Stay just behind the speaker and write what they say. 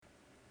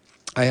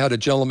I had a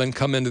gentleman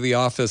come into the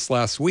office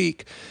last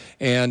week,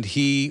 and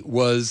he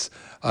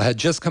had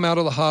just come out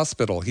of the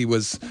hospital. He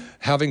was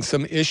having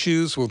some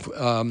issues with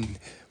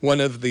one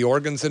of the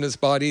organs in his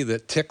body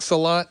that ticks a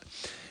lot,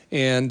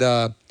 and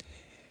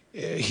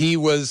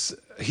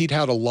he'd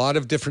had a lot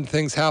of different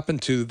things happen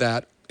to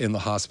that in the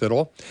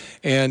hospital,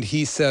 and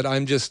he said,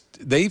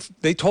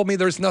 they told me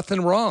there's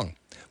nothing wrong.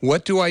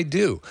 What do I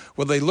do?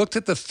 Well, they looked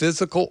at the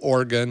physical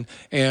organ,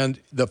 and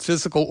the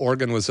physical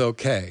organ was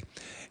okay.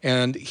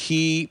 And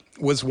he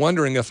was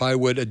wondering if I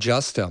would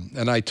adjust him.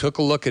 And I took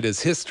a look at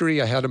his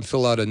history. I had him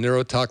fill out a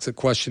neurotoxic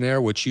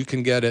questionnaire, which you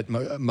can get at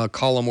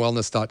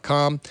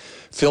McCollumWellness.com.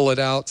 Fill it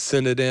out,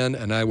 send it in,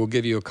 and I will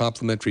give you a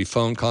complimentary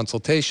phone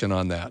consultation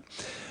on that.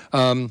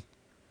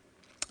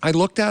 I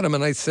looked at him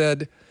and I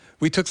said,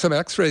 we took some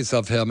x-rays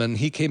of him, and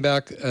he came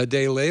back a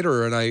day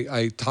later, and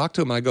I talked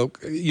to him. I go,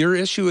 your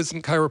issue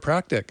isn't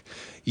chiropractic.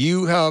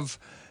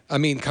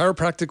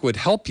 Chiropractic would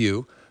help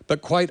you,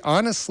 but quite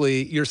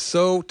honestly, you're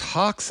so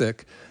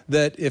toxic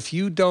that if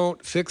you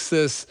don't fix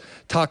this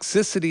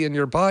toxicity in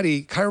your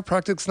body,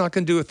 chiropractic's not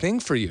going to do a thing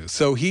for you.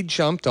 So he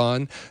jumped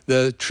on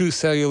the True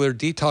Cellular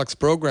Detox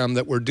program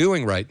that we're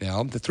doing right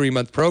now, the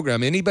 3-month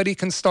program. Anybody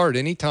can start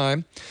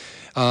anytime.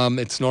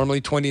 It's normally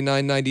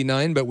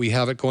 $29.99, but we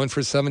have it going for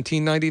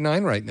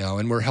 $17.99 right now,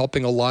 and we're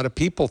helping a lot of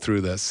people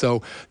through this. So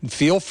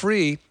feel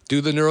free,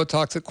 do the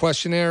neurotoxic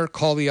questionnaire,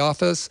 call the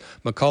office,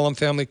 McCollum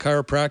Family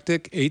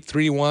Chiropractic,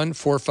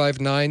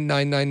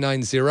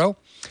 831-459-9990.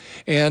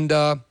 And,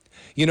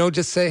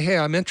 just say, hey,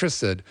 I'm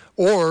interested.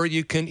 Or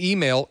you can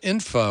email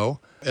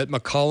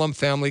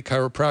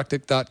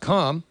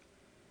info@McCollumFamilyChiropractic.com.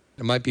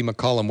 It might be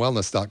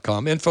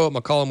McCollumWellness.com,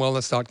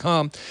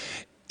 info@McCollumWellness.com.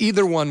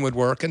 Either one would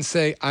work, and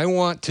say, I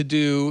want to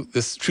do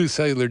this True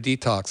Cellular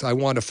Detox. I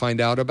want to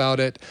find out about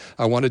it.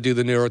 I want to do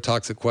the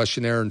neurotoxic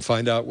questionnaire and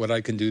find out what I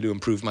can do to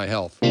improve my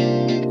health.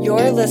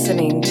 You're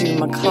listening to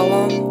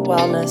McCollum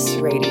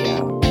Wellness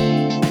Radio.